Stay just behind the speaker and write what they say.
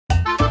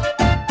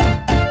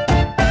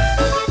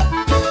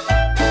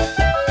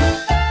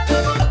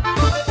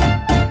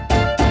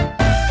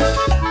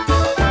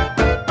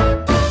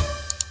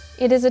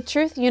It is a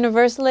truth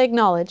universally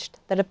acknowledged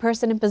that a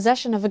person in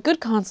possession of a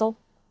good console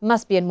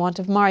must be in want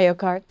of Mario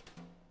Kart.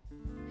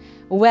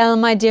 Well,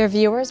 my dear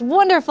viewers,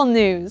 wonderful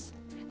news!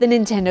 The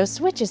Nintendo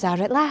Switch is out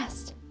at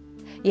last.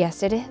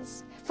 Yes, it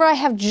is, for I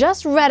have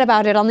just read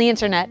about it on the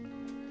internet.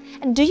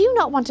 And do you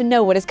not want to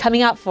know what is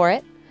coming out for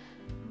it?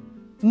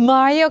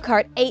 Mario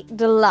Kart 8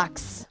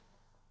 Deluxe.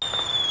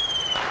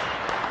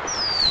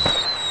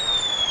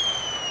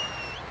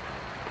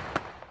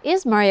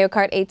 Is Mario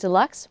Kart 8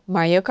 Deluxe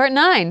Mario Kart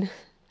 9?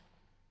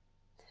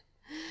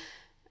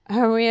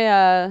 Are we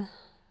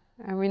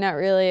not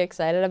really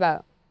excited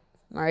about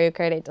Mario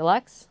Kart 8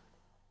 Deluxe?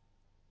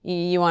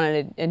 You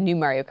wanted a new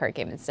Mario Kart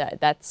game instead.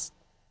 That's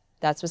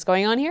what's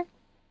going on here?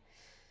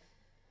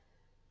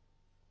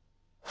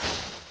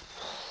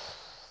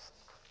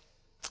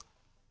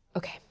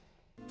 Okay.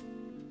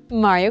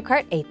 Mario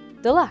Kart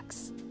 8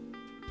 Deluxe.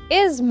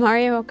 Is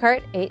Mario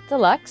Kart 8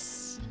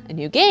 Deluxe a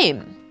new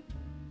game?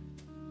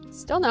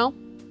 Still no.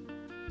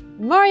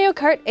 Mario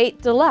Kart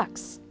 8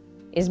 Deluxe.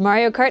 Is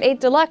Mario Kart 8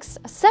 Deluxe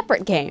a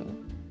separate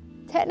game?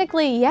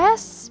 Technically,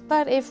 yes,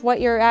 but if what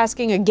you're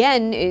asking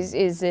again is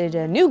it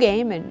a new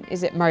game and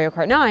is it Mario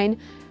Kart 9,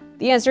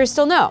 the answer is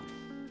still no.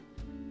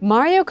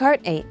 Mario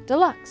Kart 8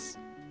 Deluxe.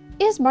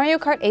 Is Mario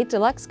Kart 8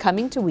 Deluxe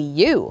coming to Wii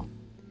U?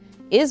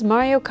 Is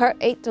Mario Kart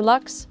 8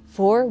 Deluxe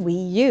for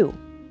Wii U?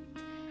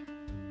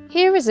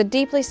 Here is a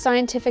deeply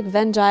scientific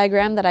Venn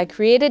diagram that I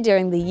created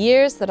during the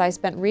years that I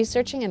spent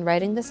researching and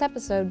writing this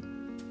episode.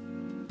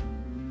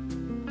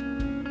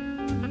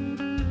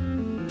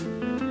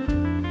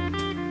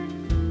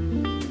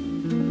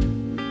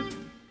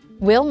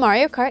 Will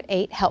Mario Kart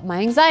 8 help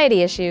my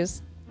anxiety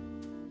issues?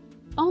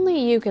 Only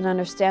you can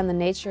understand the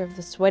nature of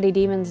the sweaty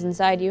demons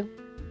inside you.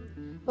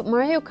 But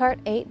Mario Kart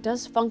 8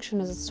 does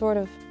function as a sort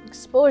of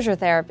exposure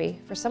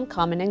therapy for some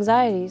common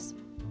anxieties.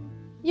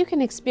 You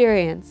can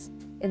experience,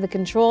 in the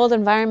controlled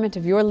environment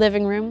of your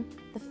living room,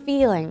 the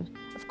feeling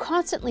of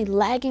constantly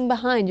lagging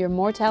behind your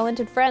more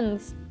talented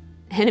friends,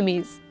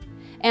 enemies,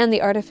 and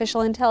the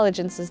artificial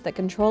intelligences that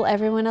control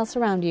everyone else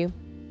around you.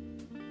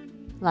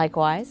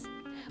 Likewise,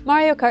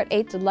 Mario Kart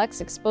 8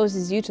 Deluxe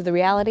exposes you to the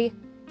reality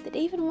that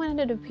even when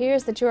it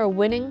appears that you are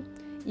winning,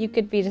 you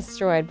could be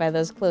destroyed by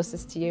those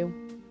closest to you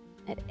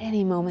at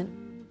any moment.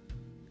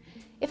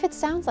 If it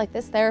sounds like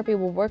this therapy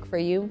will work for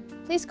you,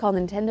 please call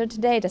Nintendo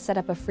today to set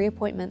up a free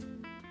appointment.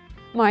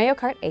 Mario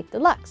Kart 8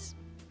 Deluxe.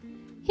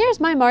 Here's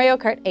my Mario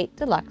Kart 8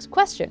 Deluxe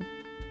question.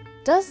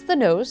 Does the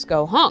nose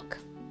go honk?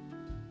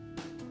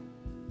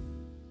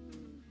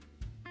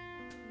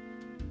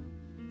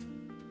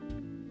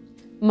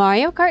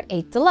 Mario Kart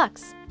 8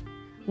 Deluxe.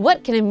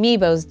 What can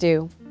amiibos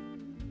do?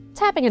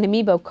 Tapping an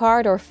amiibo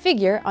card or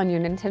figure on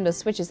your Nintendo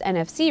Switch's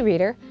NFC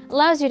reader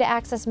allows you to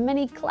access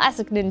many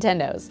classic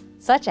Nintendos,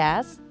 such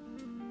as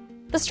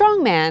the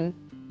Strongman,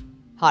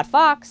 Hot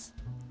Fox,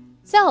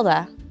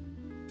 Zelda,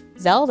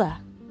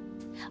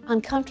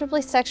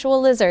 Uncomfortably Sexual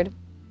Lizard,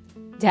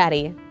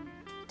 Daddy,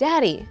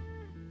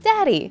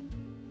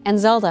 and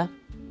Zelda.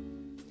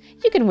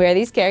 You can wear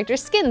these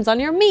characters' skins on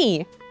your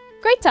Mii.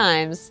 Great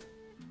times!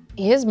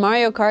 Is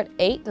Mario Kart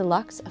 8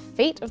 Deluxe a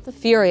Fate of the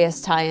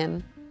Furious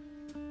tie-in?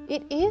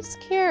 It is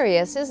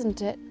curious,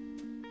 isn't it?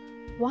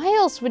 Why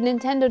else would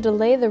Nintendo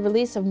delay the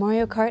release of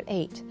Mario Kart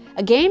 8,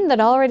 a game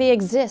that already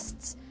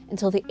exists,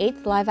 until the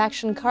 8th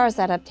live-action Cars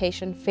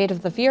adaptation, Fate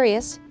of the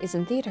Furious, is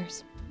in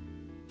theaters?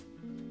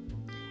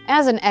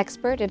 As an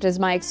expert, it is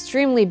my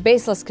extremely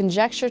baseless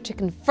conjecture to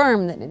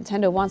confirm that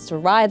Nintendo wants to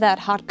ride that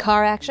hot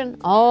car action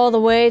all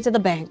the way to the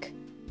bank.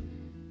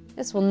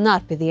 This will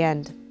not be the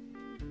end.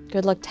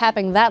 Good luck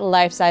tapping that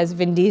life-size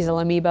Vin Diesel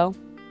amiibo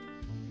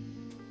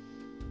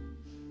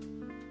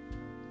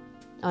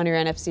on your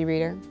NFC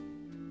reader.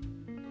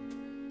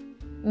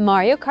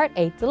 Mario Kart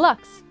 8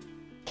 Deluxe.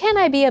 Can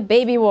I be a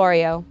baby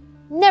Wario?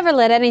 Never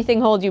let anything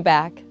hold you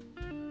back.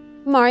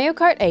 Mario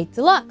Kart 8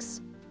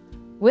 Deluxe.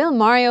 Will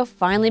Mario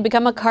finally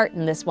become a kart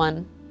in this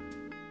one?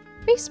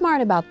 Be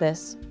smart about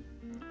this.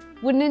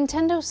 Would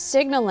Nintendo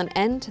signal an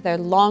end to their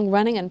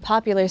long-running and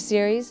popular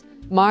series,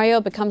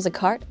 Mario Becomes a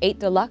Kart 8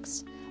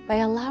 Deluxe, by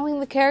allowing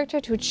the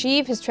character to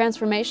achieve his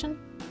transformation?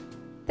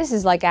 This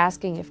is like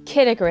asking if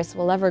Kid Icarus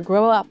will ever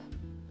grow up,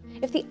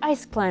 if the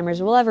ice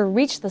climbers will ever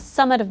reach the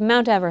summit of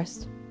Mount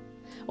Everest,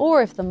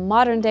 or if the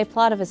modern-day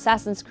plot of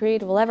Assassin's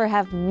Creed will ever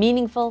have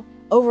meaningful,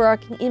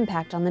 overarching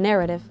impact on the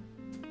narrative.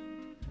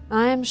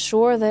 I'm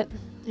sure that,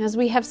 as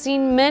we have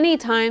seen many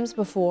times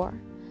before,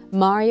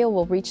 Mario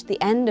will reach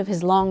the end of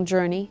his long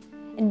journey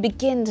and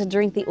begin to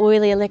drink the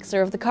oily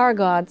elixir of the car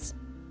gods.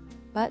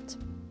 But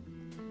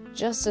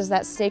just as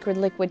that sacred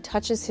liquid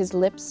touches his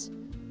lips,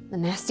 the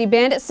nasty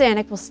bandit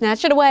Sonic will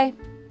snatch it away,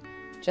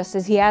 just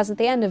as he has at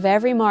the end of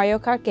every Mario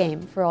Kart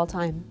game for all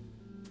time.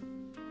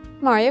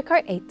 Mario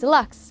Kart 8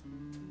 Deluxe.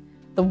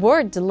 The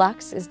word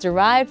deluxe is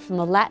derived from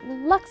the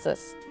Latin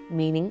luxus,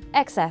 meaning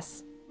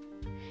excess.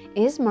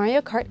 Is Mario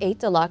Kart 8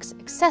 Deluxe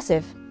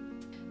excessive?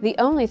 The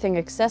only thing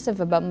excessive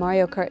about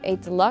Mario Kart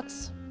 8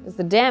 Deluxe is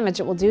the damage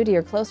it will do to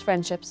your close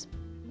friendships.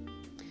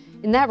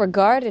 In that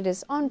regard, it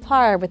is on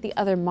par with the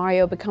other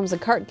Mario Becomes a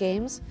Kart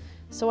games,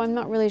 so I'm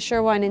not really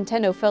sure why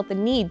Nintendo felt the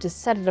need to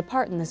set it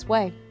apart in this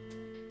way.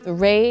 The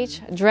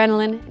rage,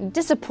 adrenaline, and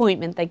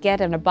disappointment they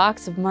get in a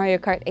box of Mario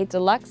Kart 8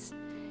 Deluxe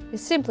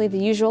is simply the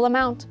usual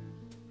amount.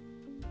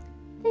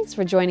 Thanks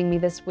for joining me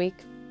this week.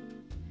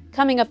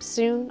 Coming up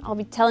soon, I'll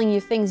be telling you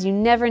things you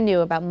never knew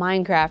about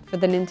Minecraft for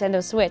the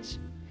Nintendo Switch,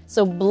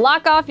 so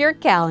block off your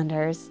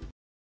calendars.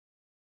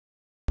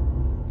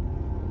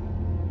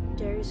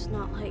 There's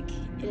not like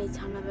any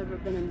time I've ever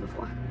been in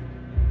before.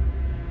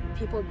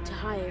 People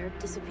die or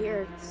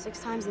disappear 6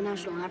 times the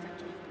national average.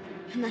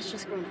 And that's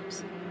just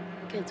grown-ups.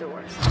 Kids are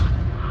worse.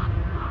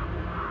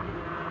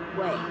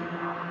 Way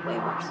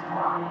worse.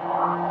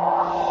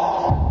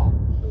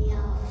 We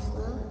all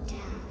float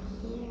down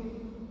here.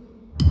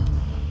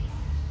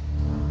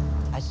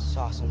 I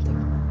saw something.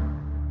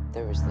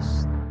 There was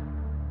this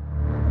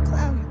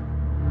Clown.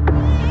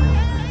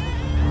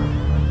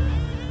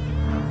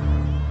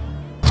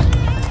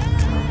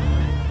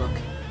 Look,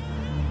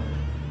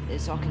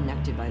 it's all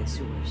connected by the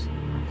sewers.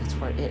 That's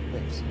where it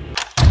lives.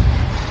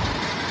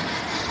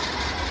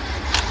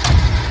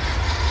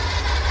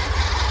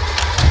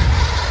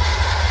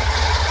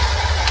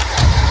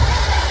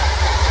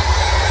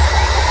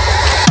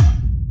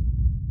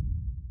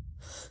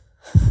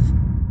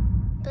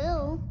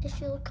 Bill,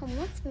 if you'll come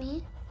with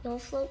me, you'll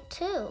float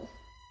too.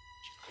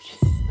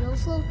 You'll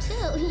float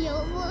too.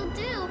 You'll float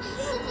too. You'll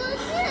float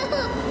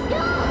too.